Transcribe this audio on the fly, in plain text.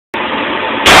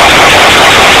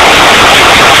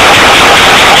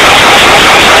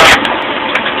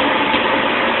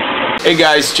Hey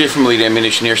guys, Jay from Elite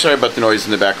Ammunition here. Sorry about the noise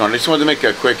in the background. I just wanted to make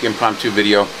a quick impromptu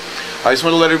video. I just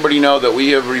want to let everybody know that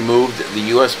we have removed the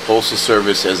U.S. Postal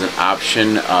Service as an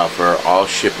option for all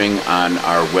shipping on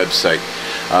our website.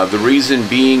 The reason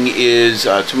being is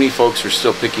too many folks are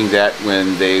still picking that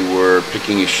when they were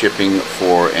picking a shipping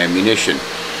for ammunition.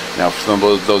 Now, for some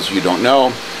of those of you who don't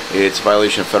know, it's a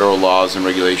violation of federal laws and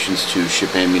regulations to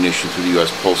ship ammunition through the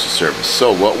U.S. Postal Service.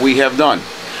 So what we have done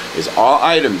is all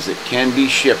items that can be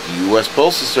shipped. The U.S.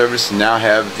 Postal Service now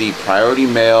have the priority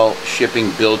mail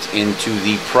shipping built into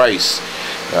the price.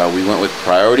 We went with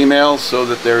priority mail so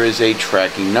that there is a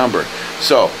tracking number.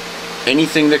 So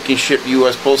anything that can ship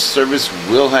U.S. Postal Service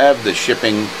will have the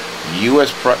shipping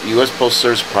U.S. Postal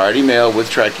Service priority mail with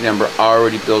tracking number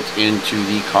already built into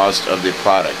the cost of the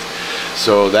product.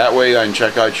 So that way on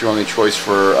checkout, your only choice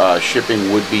for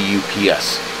shipping would be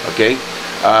UPS. Okay?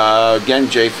 Again,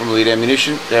 Jay from Elite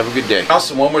Ammunition. Have a good day.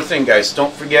 Also, one more thing, guys.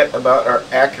 Don't forget about our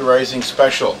accurizing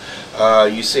special.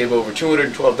 You save over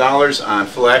 $212 on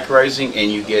full accurizing,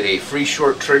 and you get a free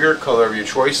short trigger, color of your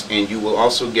choice, and you will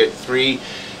also get 3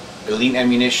 Elite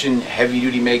Ammunition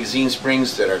heavy-duty magazine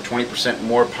springs that are 20%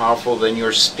 more powerful than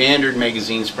your standard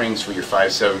magazine springs for your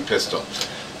 5.7 pistol.